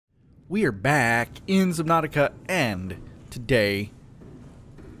We are back in Subnautica, and today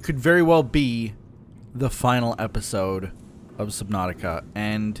could very well be the final episode of Subnautica.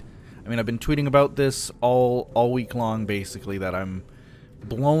 And I mean, I've been tweeting about this all week long, basically, that I'm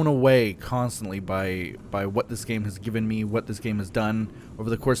blown away constantly by what this game has given me, what this game has done over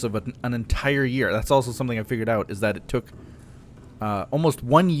the course of an entire year. That's also something I figured out, is that it took almost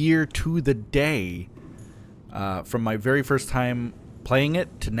 1 year to the day from my very first time playing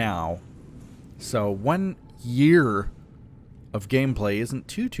it to now. So 1 year of gameplay isn't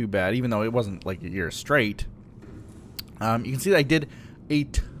too bad, even though it wasn't like a year straight. You can see that I did a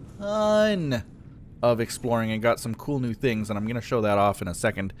ton of exploring and got some cool new things, and I'm going to show that off in a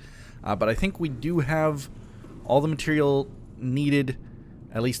second. But I think we do have all the material needed,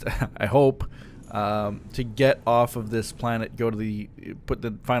 at least I hope, to get off of this planet, put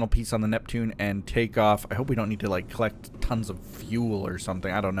the final piece on the Neptune and take off. I hope we don't need to like collect tons of fuel or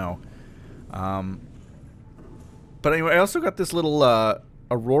something. I don't know. But anyway, I also got this little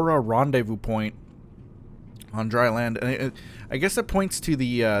Aurora rendezvous point on dry land, and I guess it points to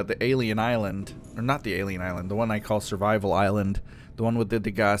the alien island, or not the alien island, the one I call Survival Island, the one with the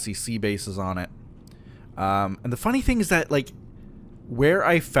Degassi sea bases on it. And the funny thing is that, like, where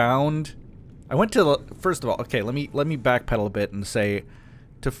I went to first of all, okay, let me backpedal a bit and say,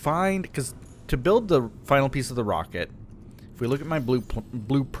 because to build the final piece of the rocket, if we look at my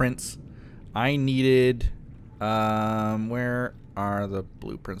blueprints, I needed, where are the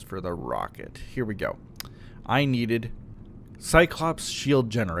blueprints for the rocket? Here we go. I needed Cyclops shield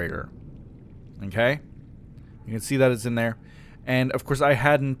generator. Okay? You can see that it's in there. And, of course, I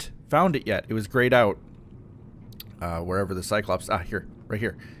hadn't found it yet. It was grayed out. Wherever the Cyclops... here. Right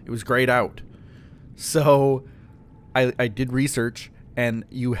here. It was grayed out. So, I did research, and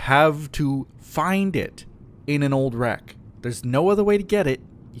you have to find it in an old wreck. There's no other way to get it.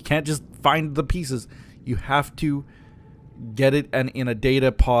 You can't just find the pieces. You have to get it in a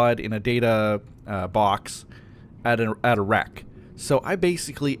data pod, in a data box at a wreck. So I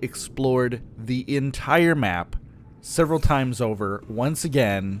basically explored the entire map several times over, once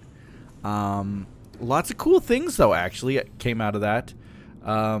again. Lots of cool things, though, actually, came out of that.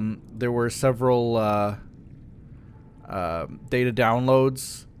 There were several data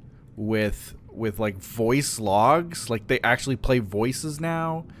downloads with like voice logs. Like, they actually play voices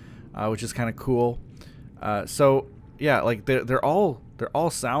now, which is kind of cool. So yeah, like they're all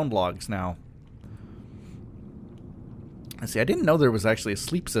sound logs now. I see. I didn't know there was actually a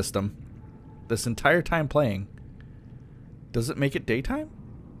sleep system this entire time playing. Does it make it daytime?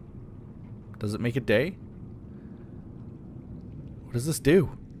 Does it make it day? What does this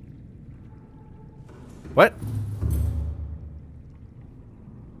do? What?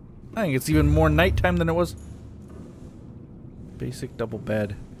 I think it's even more nighttime than it was. Basic double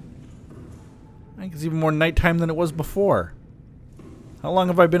bed. I think it's even more nighttime than it was before. How long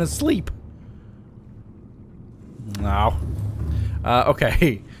have I been asleep? No.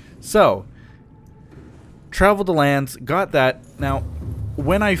 Okay. So, traveled the lands, got that. Now,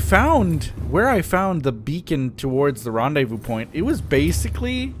 where I found the beacon towards the rendezvous point, it was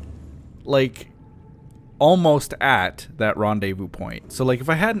basically like almost at that rendezvous point. So, like, if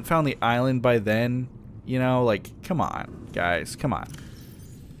I hadn't found the island by then, you know, like, come on, guys, come on.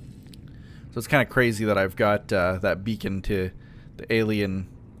 So it's kind of crazy that I've got that beacon to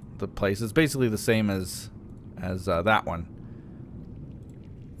the place. It's basically the same as that one.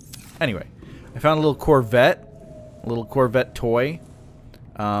 Anyway, I found a little Corvette toy.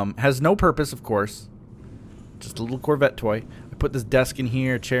 Has no purpose, of course. Just a little Corvette toy. I put this desk in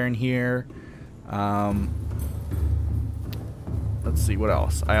here, chair in here. Let's see, what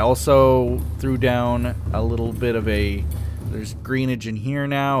else? I also threw down a little bit of there's greenage in here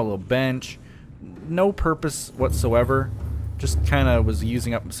now, a little bench. No purpose whatsoever. Just kind of was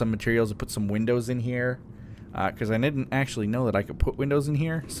using up some materials to put some windows in here. Because I didn't actually know that I could put windows in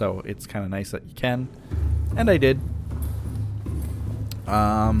here. So it's kind of nice that you can. And I did.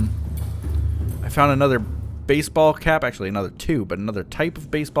 I found another baseball cap. Actually, another two, but another type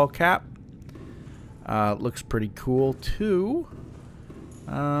of baseball cap. Looks pretty cool, too.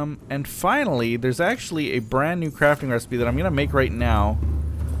 And finally, there's actually a brand new crafting recipe that I'm going to make right now.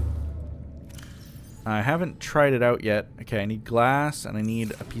 I haven't tried it out yet. Okay, I need glass, and I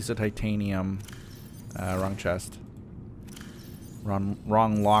need a piece of titanium. Wrong chest.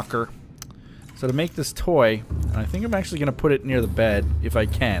 Wrong locker. So to make this toy, and I think I'm actually going to put it near the bed, if I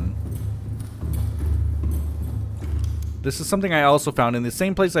can. This is something I also found in the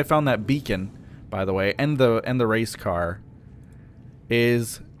same place I found that beacon, by the way, and the race car.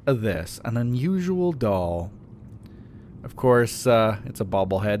 Is this, an unusual doll. Of course, it's a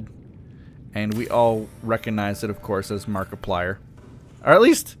bobblehead. And we all recognize it, of course, as Markiplier. Or at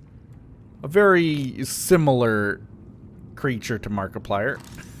least a very similar creature to Markiplier.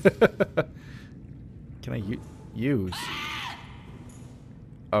 Can I use?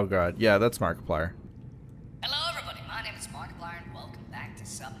 Oh god, yeah, that's Markiplier. Hello everybody, my name is Markiplier and welcome back to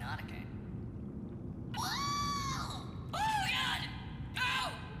Subnautica. Whoa! Oh god!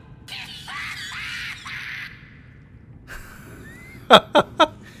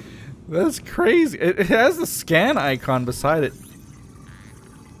 Oh! That's crazy. It has the scan icon beside it.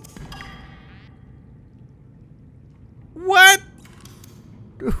 What?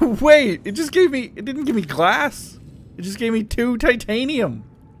 Wait, it just gave me, it didn't give me glass. It just gave me 2 titanium.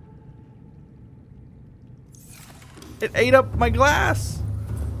 It ate up my glass.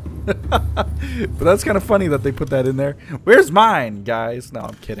 But that's kind of funny that they put that in there. Where's mine, guys? No,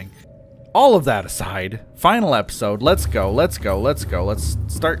 I'm kidding. All of that aside, final episode. Let's go, let's go, let's go. Let's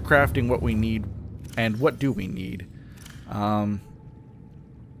start crafting what we need. And what do we need?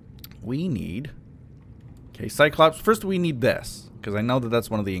 We need... Okay, Cyclops. First we need this, because I know that that's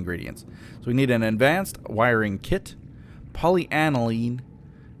one of the ingredients. So we need an advanced wiring kit, polyaniline,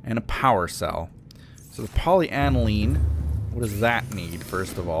 and a power cell. So the polyaniline, what does that need,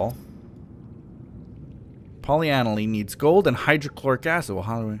 first of all? Polyaniline needs gold and hydrochloric acid. Well,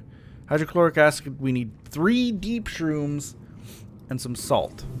 how do we... Hydrochloric acid, we need 3 deep shrooms and some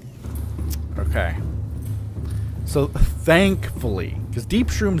salt. Okay. So, thankfully, because deep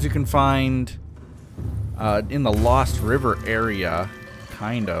shrooms you can find in the Lost River area,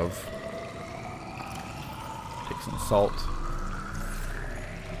 kind of. Take some salt.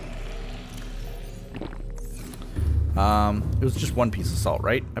 It was just 1 piece of salt,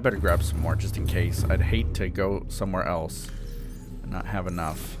 right? I better grab some more just in case. I'd hate to go somewhere else and not have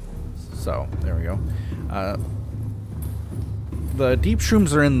enough. So, there we go. The deep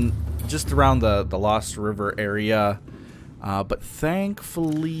shrooms are in just around the Lost River area. But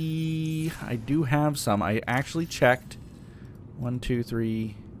thankfully, I do have some. I actually checked. 1, 2,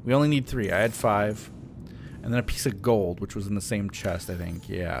 3. We only need 3. I had 5. And then a piece of gold, which was in the same chest, I think.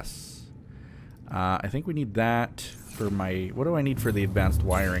 Yes. I think we need that for my... What do I need for the advanced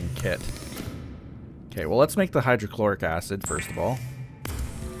wiring kit? Okay, well, let's make the hydrochloric acid, first of all.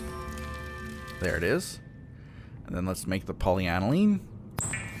 There it is. And then let's make the polyaniline.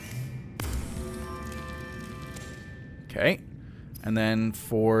 Okay. And then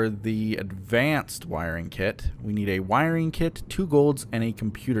for the advanced wiring kit, we need a wiring kit, 2 golds, and a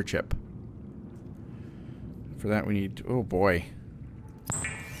computer chip. For that we need... Oh boy.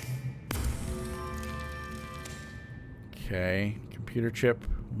 Okay. Computer chip.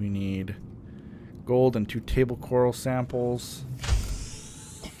 We need gold and 2 table coral samples.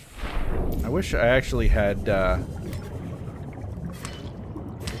 I wish I actually had, come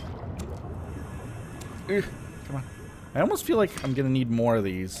on. I almost feel like I'm gonna need more of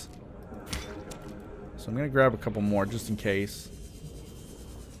these. So I'm gonna grab a couple more just in case.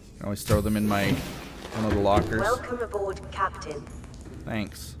 I can always throw them in my one of the lockers. Welcome aboard, Captain.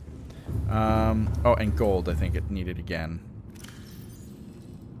 Thanks. Oh, and gold, I think it needed again.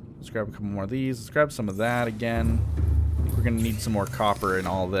 Let's grab a couple more of these. Let's grab some of that again. I think we're gonna need some more copper in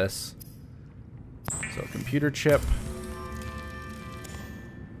all this. So, computer chip.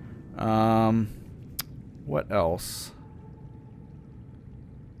 What else?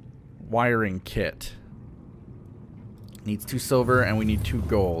 Wiring kit. Needs 2 silver and we need 2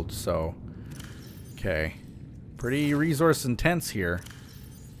 gold, so... Okay. Pretty resource intense here.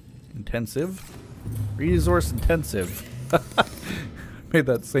 Intensive? Resource intensive. Made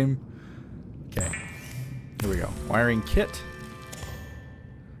that same... Okay. Here we go. Wiring kit.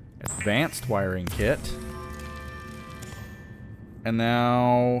 Advanced wiring kit. And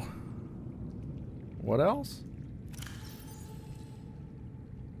now... What else?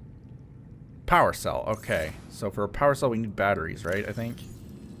 Power cell. Okay. So for a power cell we need batteries, right? I think.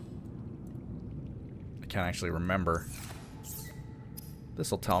 I can't actually remember.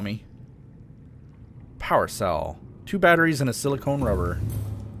 This'll tell me. Power cell. 2 batteries and a silicone rubber.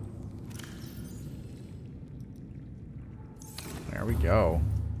 There we go.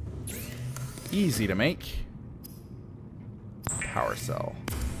 Easy to make. Power cell.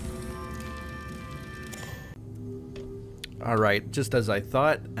 Alright, just as I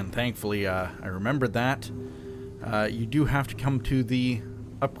thought, and thankfully I remembered that, you do have to come to the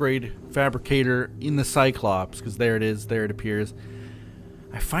upgrade fabricator in the Cyclops, because there it is, there it appears.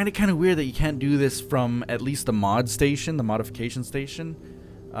 I find it kind of weird that you can't do this from at least the mod station, the modification station.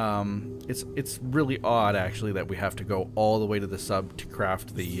 It's really odd, actually, that we have to go all the way to the sub to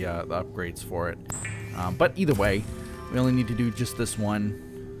craft the upgrades for it. But either way, we only need to do just this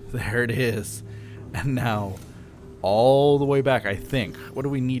one. There it is. And now, all the way back, I think. What do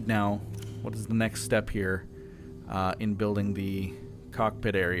we need now? What is the next step here in building the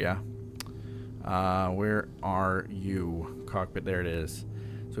cockpit area? Where are you? Cockpit, there it is.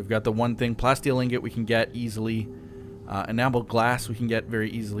 So we've got the one thing, plasteel ingot we can get easily. Enameled glass we can get very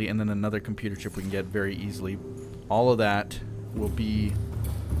easily. And then another computer chip we can get very easily. All of that will be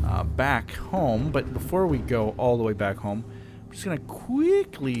back home. But before we go all the way back home, I'm just going to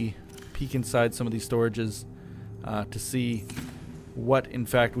quickly peek inside some of these storages to see what, in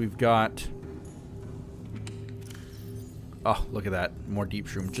fact, we've got. Oh, look at that. More deep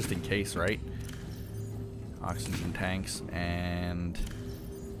shroom, just in case, right? Oxygen tanks and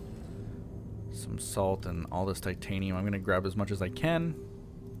some salt and all this titanium. I'm going to grab as much as I can.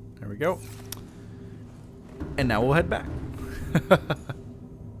 There we go. And now we'll head back.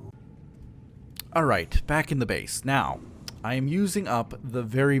 Alright, back in the base. Now, I am using up the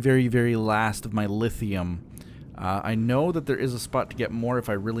very, very, very last of my lithium. I know that there is a spot to get more if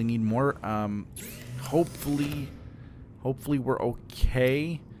I really need more. Hopefully we're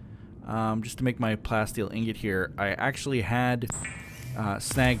okay. Just to make my plasteel ingot here, I actually had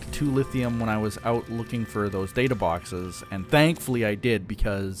snagged 2 lithium when I was out looking for those data boxes, and thankfully I did,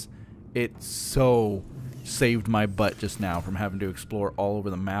 because it so saved my butt just now from having to explore all over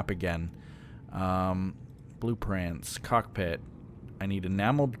the map again. Blueprints, cockpit. I need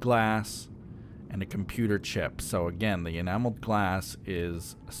enameled glass and a computer chip. So again, the enameled glass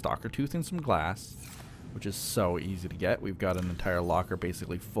is a stalker tooth and some glass, which is so easy to get. We've got an entire locker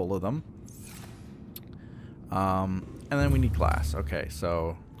basically full of them. And then we need glass. Okay,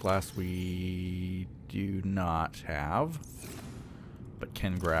 so glass we do not have, but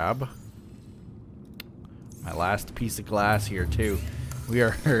can grab. My last piece of glass here too. We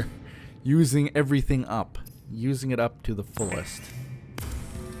are using everything up. Using it up to the fullest.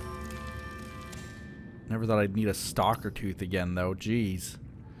 Never thought I'd need a stalker tooth again though, jeez.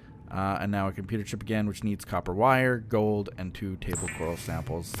 And now a computer chip again, which needs copper wire, gold, and 2 table coral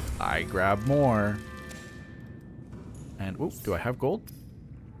samples. I grab more. And, whoop, do I have gold?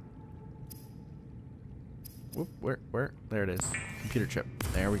 Whoop, where? There it is. Computer chip.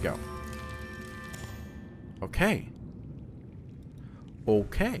 There we go. Okay.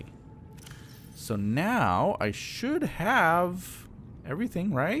 Okay. So now I should have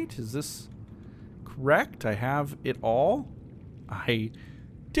everything, right? Is this correct? I have it all? I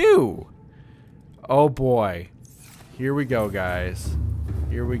do. Oh boy. Here we go, guys.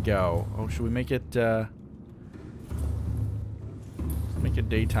 Here we go. Oh, should we make it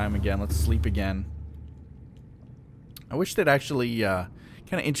daytime again? Let's sleep again. I wish they'd actually kind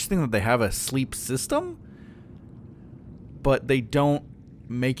of interesting that they have a sleep system, but they don't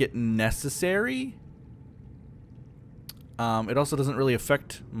make it necessary. It also doesn't really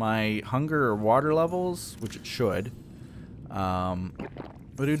affect my hunger or water levels, which it should. But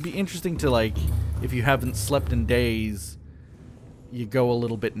it would be interesting to, like, if you haven't slept in days, you go a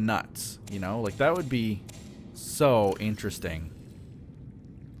little bit nuts, you know? Like, that would be so interesting.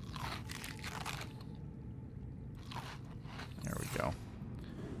 There we go.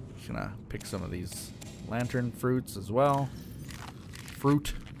 Just gonna pick some of these lantern fruits as well.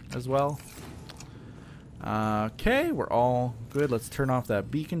 Okay, we're all good. Let's turn off that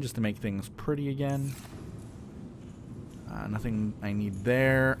beacon just to make things pretty again. Nothing I need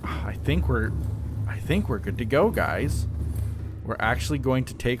there. I think we're good to go, guys. We're actually going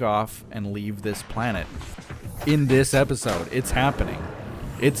to take off and leave this planet in this episode. It's happening.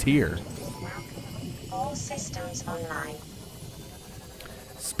 It's here. All systems online.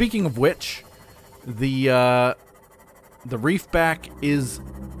 Speaking of which, the reefback is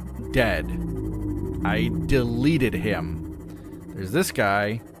dead. I deleted him. There's this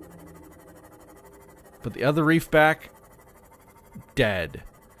guy, but the other reefback, dead.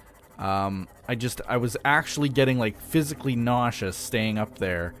 I was actually getting, like, physically nauseous staying up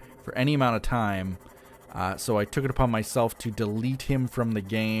there for any amount of time, so I took it upon myself to delete him from the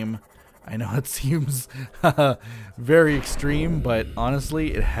game. I know it seems very extreme, but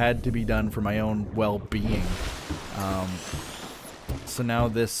honestly, it had to be done for my own well-being. So now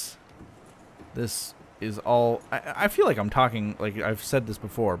this is all. I feel like I'm talking, like I've said this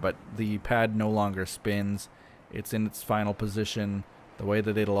before, but the pad no longer spins. It's in its final position, the way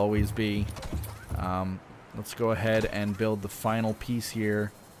that it'll always be. Let's go ahead and build the final piece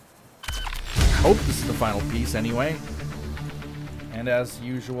here. I hope this is the final piece anyway. And as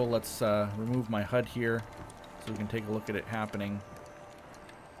usual, let's remove my HUD here so we can take a look at it happening.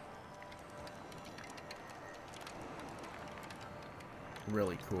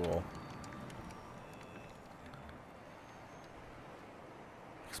 Really cool.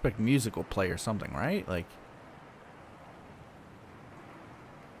 expect music will play or something, right? Like...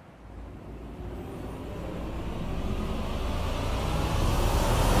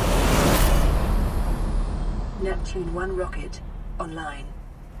 Neptune 1 rocket online.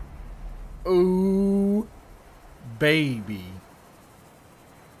 Ooh, baby.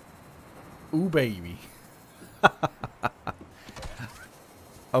 Ooh, baby.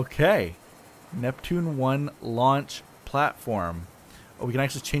 Okay. Neptune 1 launch platform. Oh, we can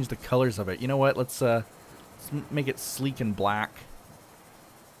actually change the colors of it. You know what? Let's make it sleek and black.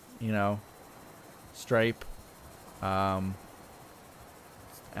 You know, stripe. Add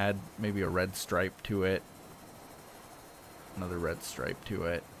maybe a red stripe to it. Another red stripe to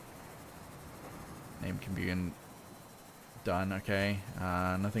it. Name can be done. Okay.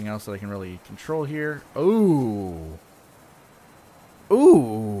 Nothing else that I can really control here. Ooh.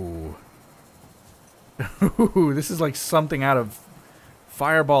 Ooh. Ooh. This is like something out of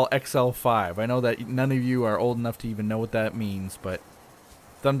Fireball XL5. I know that none of you are old enough to even know what that means, but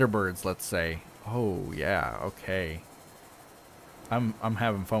Thunderbirds, let's say. Oh yeah. Okay. I'm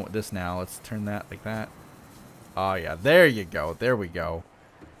having fun with this now. Let's turn that like that. Oh yeah, there you go. There we go.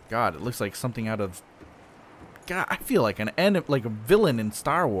 God, it looks like something out of... God, I feel like like a villain in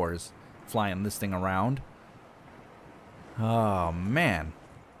Star Wars flying this thing around. Oh man.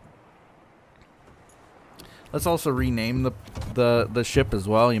 Let's also rename the ship as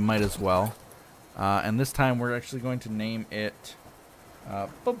well. You might as well. And this time we're actually going to name it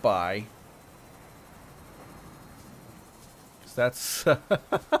Bye-bye. That's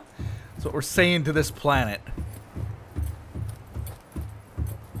that's what we're saying to this planet.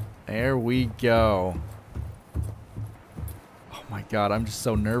 There we go. Oh my god, I'm just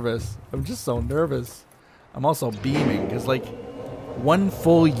so nervous. I'm just so nervous. I'm also beaming because, like, 1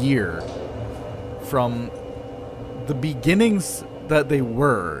 full year from the beginnings that they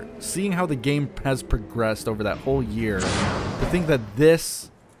were, seeing how the game has progressed over that whole year, to think that this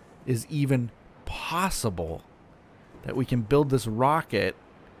is even possible, that we can build this rocket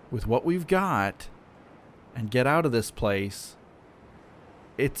with what we've got and get out of this place.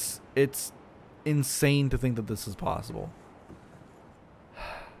 It's insane to think that this is possible.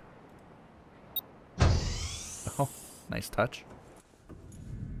 Oh, nice touch.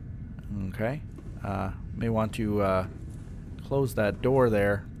 Okay. May want to close that door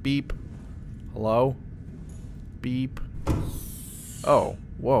there. Beep. Hello? Beep. Oh,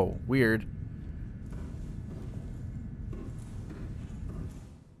 whoa, weird.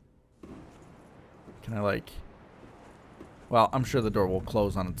 Can I, like... Well, I'm sure the door will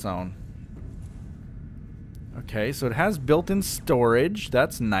close on its own. Okay, so it has built-in storage.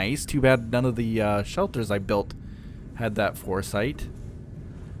 That's nice. Too bad none of the shelters I built had that foresight.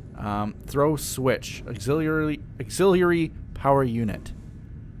 Throw switch. Auxiliary power unit.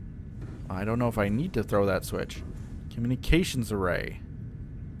 I don't know if I need to throw that switch. Communications array.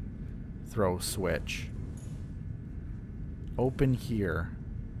 Throw switch. Open here.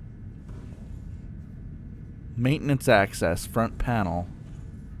 Maintenance access, front panel.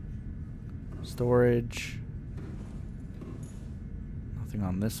 Storage. Nothing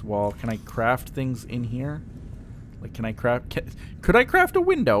on this wall. Can I craft things in here? Like, can I craft... could I craft a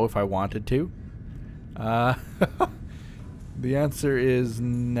window if I wanted to? The answer is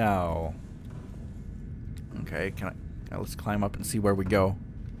no. Okay, can I... let's climb up and see where we go.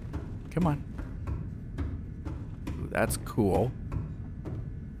 Come on. Ooh, that's cool.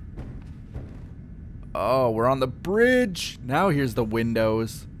 Oh, we're on the bridge. Now here's the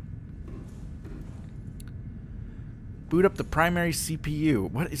windows. Boot up the primary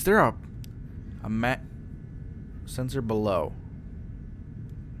CPU. What is there a sensor below?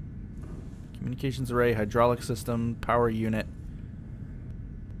 Communications array, hydraulic system, power unit.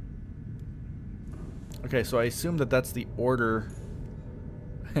 Okay, so I assume that that's the order.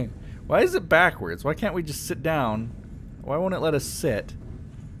 Why is it backwards? Why can't we just sit down? Why won't it let us sit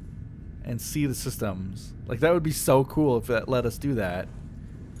and see the systems? Like, that would be so cool if that let us do that.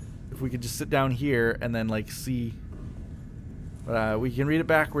 If we could just sit down here and then, like, see. We can read it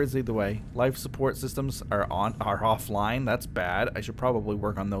backwards either way. Life support systems are offline. That's bad. I should probably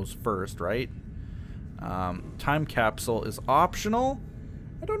work on those first, right? Time capsule is optional.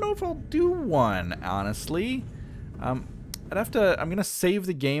 I don't know if I'll do one, honestly. I'm gonna save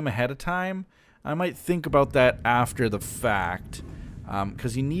the game ahead of time. I might think about that after the fact.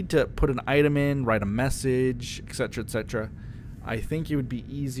 Because you need to put an item in, write a message, etc., etc. I think it would be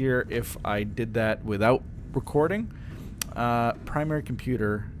easier if I did that without recording. Primary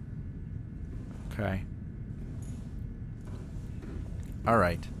computer. Okay.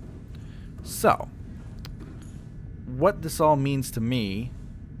 Alright. So, what this all means to me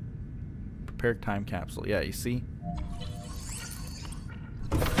Repair time capsule. Yeah, you see?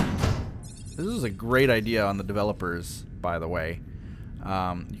 This is a great idea on the developers, by the way.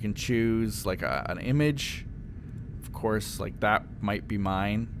 You can choose like an image. Of course, like that might be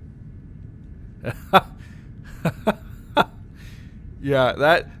mine.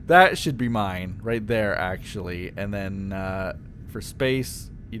 Yeah, that should be mine right there, actually. And then for space,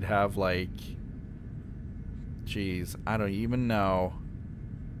 you'd have like, geez, I don't even know.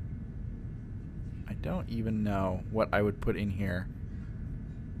 I don't even know what I would put in here.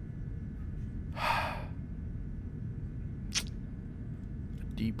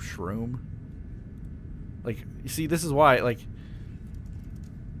 Deep shroom. Like, you see, this is why, like,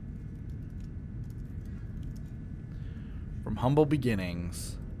 from humble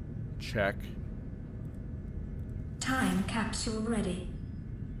beginnings. Check. Time capsule ready.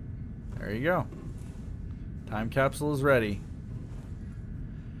 There you go. Time capsule is ready.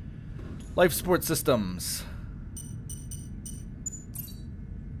 Life support systems.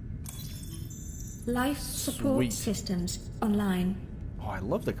 Life support Sweet. systems online. Oh, I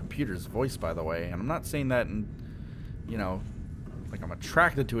love the computer's voice, by the way. And I'm not saying that in, you know, like I'm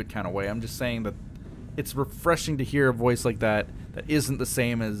attracted to it kind of way. I'm just saying that it's refreshing to hear a voice like that that isn't the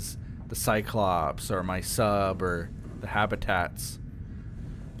same as the Cyclops or my sub or the Habitats.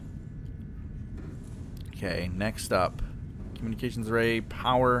 Okay, next up. Communications array,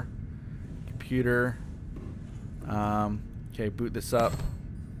 power, computer. Okay, boot this up.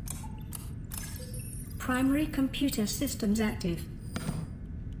 Primary computer systems active.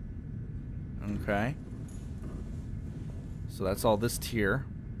 Okay. So that's all this tier.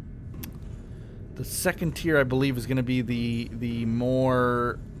 The second tier, I believe, is going to be the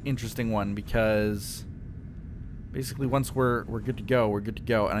more interesting one, because basically once we're good to go, we're good to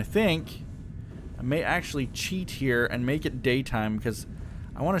go. And I think I may actually cheat here and make it daytime, because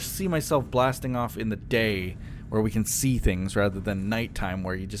I want to see myself blasting off in the day where we can see things rather than nighttime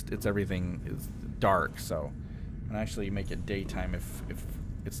where it's everything is dark. So I'm going to actually make it daytime if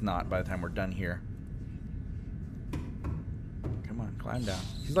it's not by the time we're done here. Come on, climb down.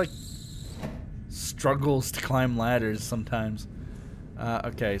 He's like struggles to climb ladders sometimes.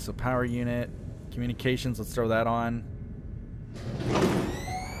 Okay, so power unit, communications, let's throw that on.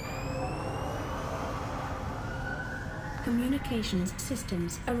 Communications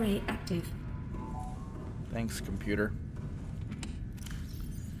systems array active. Thanks, computer.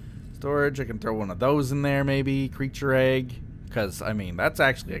 Storage, I can throw one of those in there maybe. Creature egg, because, I mean, that's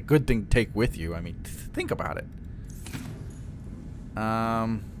actually a good thing to take with you. I mean, think about it.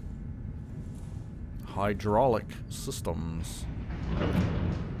 Hydraulic systems.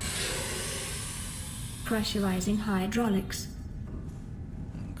 Pressurizing hydraulics.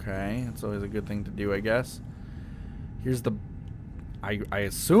 Okay, that's always a good thing to do, I guess. Here's the... I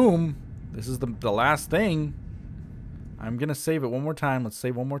assume this is the last thing. I'm going to save it one more time. Let's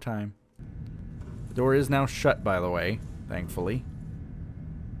save one more time. The door is now shut, by the way, thankfully.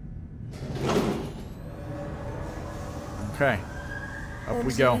 Okay. Up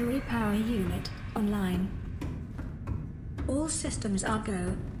we go. Auxiliary power unit online. All systems are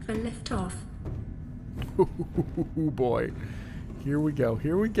go for liftoff. Oh boy. Here we go.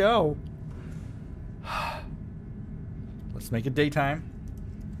 Here we go. Let's make it daytime.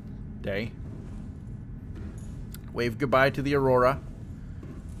 Day. Wave goodbye to the Aurora.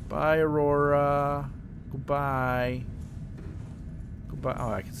 Bye, Aurora. Goodbye. Goodbye.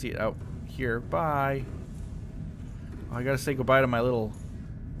 Oh, I can see it out here. Bye. Oh, I gotta say goodbye to my little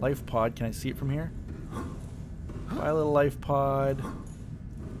life pod. Can I see it from here? Bye, little life pod.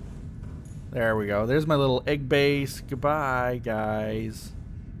 There we go. There's my little egg base. Goodbye, guys.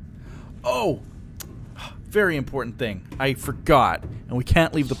 Oh! Very important thing. I forgot. And we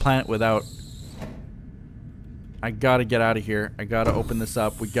can't leave the planet without... I gotta get out of here. I gotta open this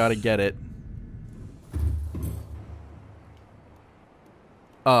up. We gotta get it.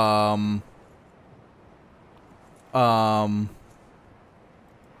 We're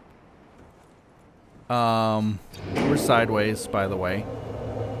sideways, by the way.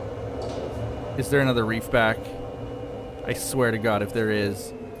 Is there another reef back? I swear to God, if there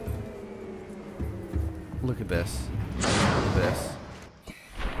is. Look at this. Look at this.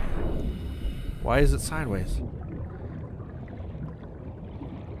 Why is it sideways?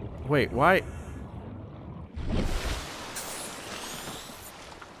 Wait, why?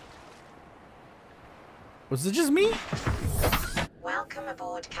 Was it just me? Welcome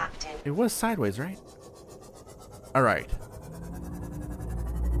aboard, Captain. It was sideways, right? Alright.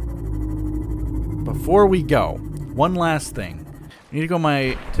 Before we go, one last thing. I need to go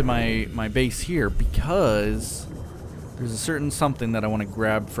to my base here because There's a certain something that I want to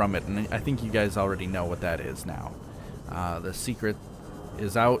grab from it, and I think you guys already know what that is now. The secret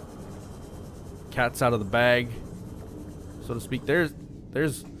is out. Cat's out of the bag, so to speak. There's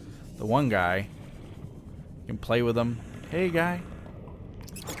the one guy. You can play with him. Hey, guy.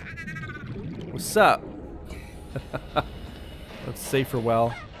 What's up? Let's say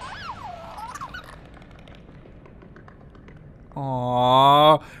farewell.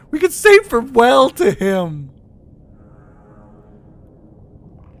 Aww, we can say farewell to him.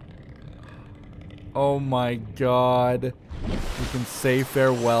 Oh my god. We can say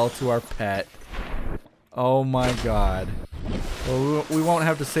farewell to our pet. Oh my god. Well, we won't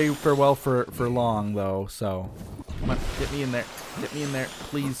have to say farewell for long, though, so... Come on, get me in there. Get me in there,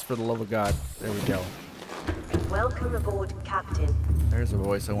 please, for the love of God. There we go. Welcome aboard, Captain. There's a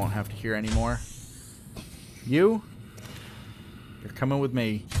voice I won't have to hear anymore. You? You're coming with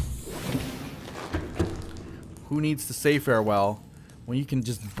me. Who needs to say farewell when you can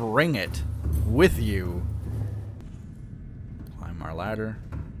just bring it with you? Climb our ladder.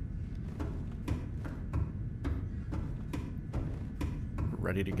 We're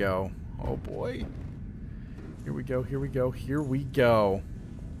ready to go. Oh boy. Here we go, here we go, here we go.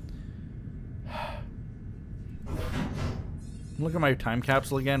 Look at my time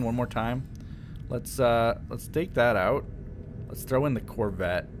capsule again one more time. Let's take that out. Let's throw in the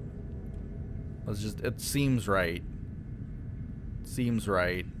Corvette. It seems right. Seems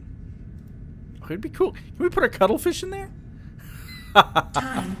right. Oh, it'd be cool. Can we put a cuttlefish in there?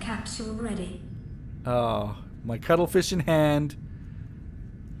 Time capsule ready. Oh, my cuttlefish in hand.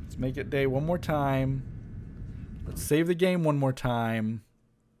 Let's make it day one more time. Let's save the game one more time.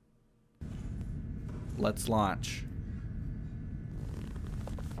 Let's launch.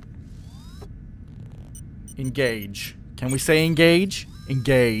 Engage. Can we say engage?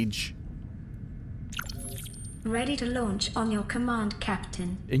 Engage. Ready to launch on your command,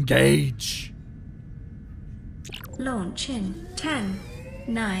 Captain. Engage. Launch in 10,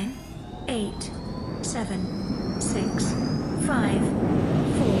 9, 8, 7, 6, 5,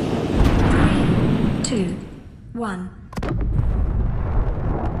 4, 3, 2, 1.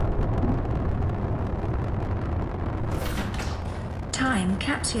 Time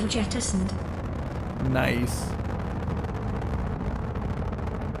capsule jettisoned. Nice.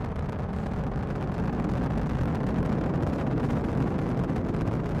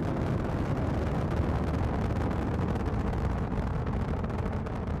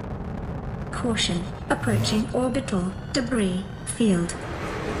 Caution, approaching orbital debris field.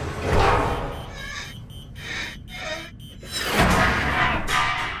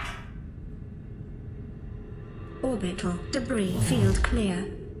 Orbital debris field clear.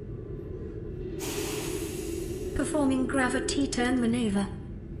 Performing gravity turn maneuver.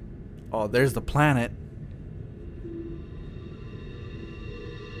 Oh, there's the planet.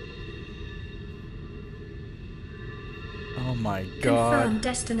 Oh my god. Confirm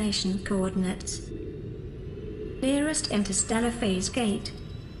destination coordinates. Nearest interstellar phase gate.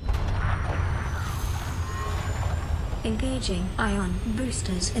 Engaging ion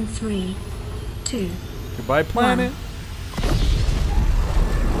boosters in 3, 2. Goodbye, planet.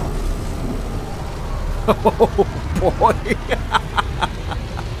 Oh boy.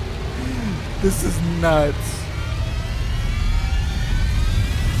 This is nuts.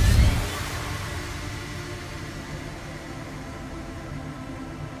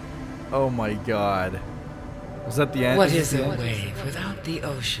 Oh my god. Was that the end? What is a wave without the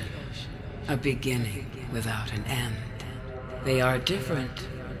ocean? A beginning without an end. They are different,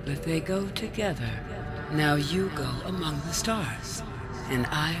 but they go together. Now you go among the stars, and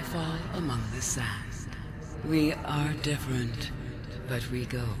I fall among the sand. We are different, but we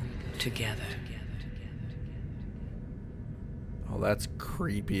go together. Oh, that's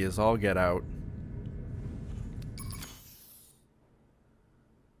creepy as all get out.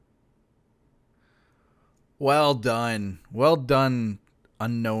 Well done. Well done,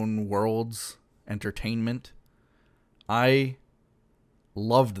 Unknown Worlds Entertainment. I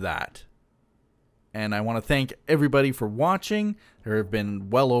loved that. And I want to thank everybody for watching. There have been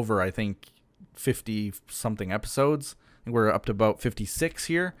well over, I think, 50-something episodes. I think we're up to about 56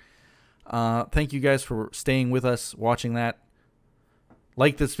 here. Thank you guys for staying with us, watching that.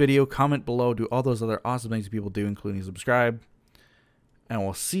 Like this video, comment below, do all those other awesome things people do, including subscribe. And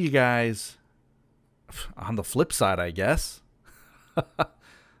we'll see you guys on the flip side, I guess.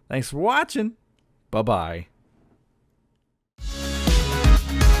 Thanks for watching. Bye-bye.